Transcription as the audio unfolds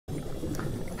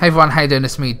Hey everyone, how you doing?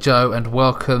 It's me, Joe, and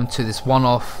welcome to this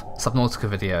one-off Subnautica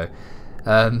video.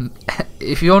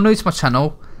 If you're new to my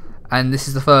channel, and this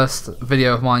is the first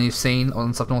video of mine you've seen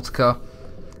on Subnautica,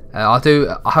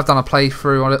 I have done a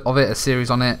playthrough of it, a series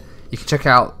on it. You can check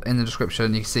out in the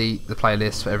description. You can see the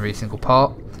playlist for every single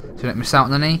part, so you don't miss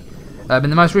out on any. In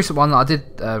the most recent one that I did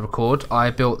record, I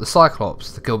built the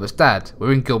Cyclops, the Gilbert's dad.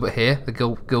 We're in Gilbert here.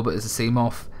 Gilbert is a sea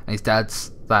moth, and his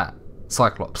dad's that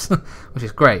Cyclops, which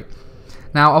is great.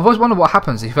 Now, I've always wondered what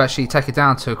happens if you actually take it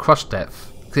down to a crush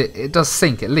depth. It does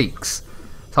sink, it leaks.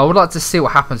 So I would like to see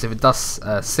what happens if it does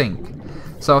sink.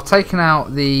 So I've taken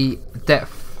out the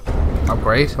depth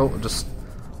upgrade. Oh, I just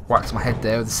whacked my head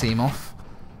there with the sea moth.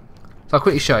 So I'll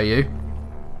quickly show you.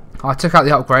 I took out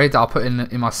the upgrade that I'll put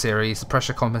in my series, the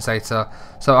pressure compensator.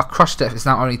 So our crush depth is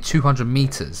now only 200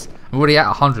 meters. We're already at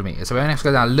 100 meters, so we only have to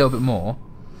go down a little bit more.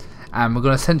 And we're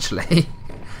going to essentially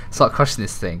start crushing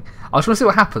this thing. I just want to see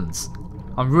what happens.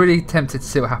 I'm really tempted to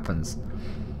see what happens.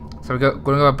 So we're going to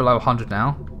go below 100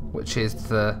 now, which is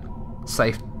the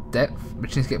safe depth.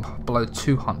 Which needs to get below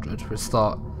 200 for it to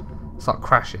start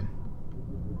crashing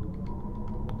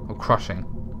or crushing.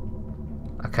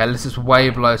 Okay, this is way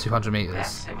below 200 meters.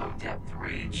 Maximum depth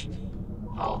reached.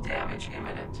 Hull damage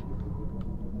imminent.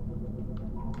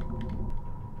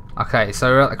 Okay, so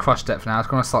we're at the crush depth now. It's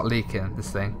going to start leaking, this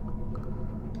thing.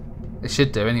 It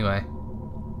should do anyway.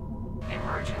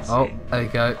 Emergency. Oh, there you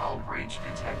go. Hull breach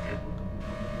detected.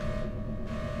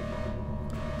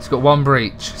 It's got one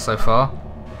breach so far.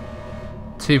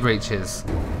 2 breaches.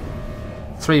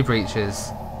 3 breaches.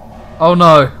 Oh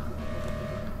no!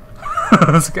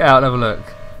 Let's get out and have a look.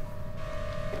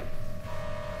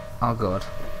 Oh god.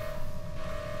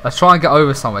 Let's try and get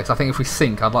over somewhere, because I think if we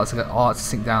sink, I'd like to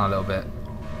sink down a little bit.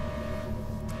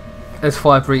 There's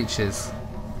 5 breaches.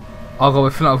 Oh god, we're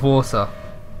filling up with water.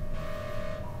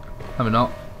 No, we're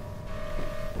not.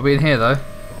 Are we in here though?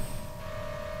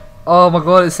 Oh my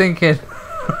god, it's sinking.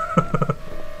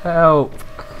 Help.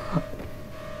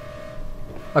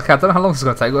 Okay, I don't know how long this is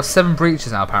going to take. We've got 7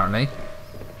 breaches now apparently.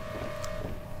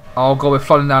 Oh god, we're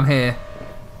flooding down here.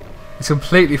 It's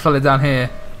completely flooded down here.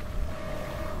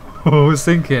 Oh, we're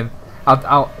sinking.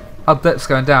 Our depth's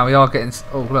going down. We are getting...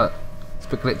 Oh look, it's a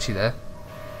bit glitchy there.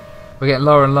 We're getting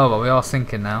lower and lower. We are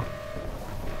sinking now.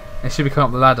 It should be coming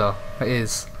up the ladder. It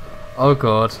is. Oh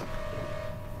god.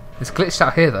 It's glitched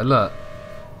out here though, look.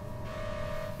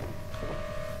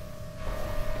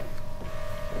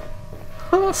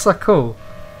 Oh, that's so cool.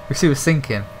 We see we're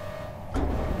sinking.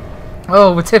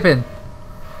 Oh, we're tipping.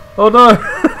 Oh no!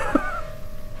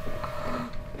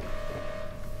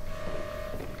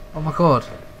 Oh my god.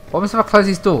 What happens if I close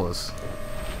these doors?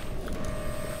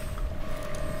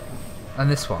 And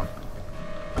this one?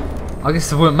 I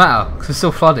guess it wouldn't matter, because we're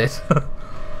still flooded.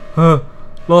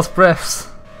 Lost breaths.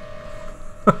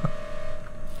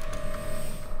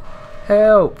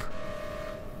 Help!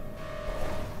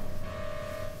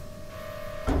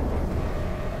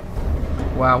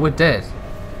 Wow, we're dead.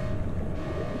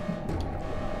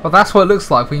 Well, that's what it looks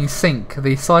like when you sink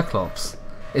the Cyclops.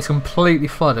 It's completely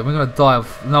flooded. We're going to die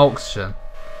of no oxygen.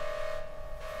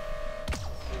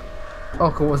 Oh,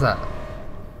 God, what was that?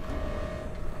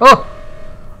 Oh!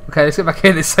 Okay, let's get back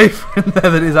in. It's safer in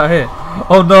there than it is out here.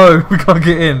 Oh no, we can't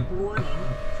get in. Warning,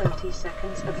 30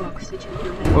 seconds of oxygen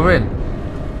remaining. We're in.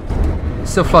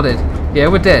 It's still flooded. Yeah,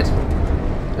 we're dead.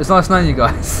 It's nice knowing you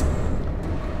guys.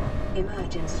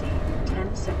 Emergency,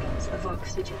 10 seconds of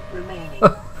oxygen remaining.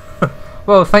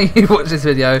 Well, thank you for watching this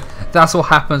video. That's what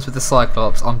happens with the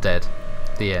Cyclops. I'm dead.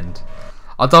 The end.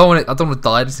 I don't want to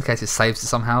die just in case it saves it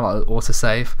somehow, like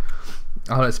autosave.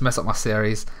 I don't want it to mess up my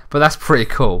series, but that's pretty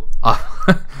cool.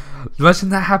 Imagine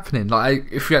that happening, like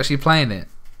if you're actually playing it.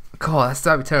 God,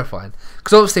 that'd be terrifying.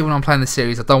 Because obviously when I'm playing this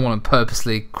series, I don't want to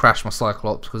purposely crash my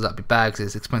Cyclops, because that'd be bad, because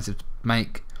it's expensive to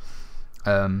make.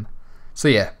 So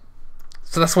yeah.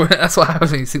 So that's what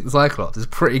happens when you sink the Cyclops. It's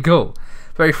pretty cool.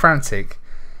 Very frantic.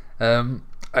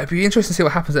 It'd be interesting to see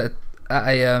what happens at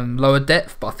a lower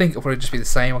depth, but I think it'll probably just be the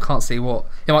same. I can't see what...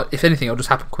 if anything, it'll just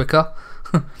happen quicker.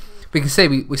 We can see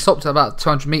we stopped at about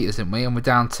 200 meters, didn't we? And we're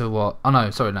down to what? Oh no,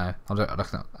 sorry, no. I'm looking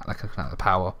at the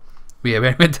power. Yeah,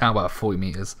 we went down about 40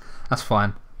 meters. That's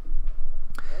fine.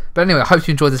 But anyway, I hope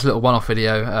you enjoyed this little one-off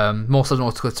video. More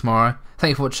Subnautica tomorrow.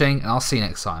 Thank you for watching, and I'll see you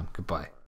next time. Goodbye.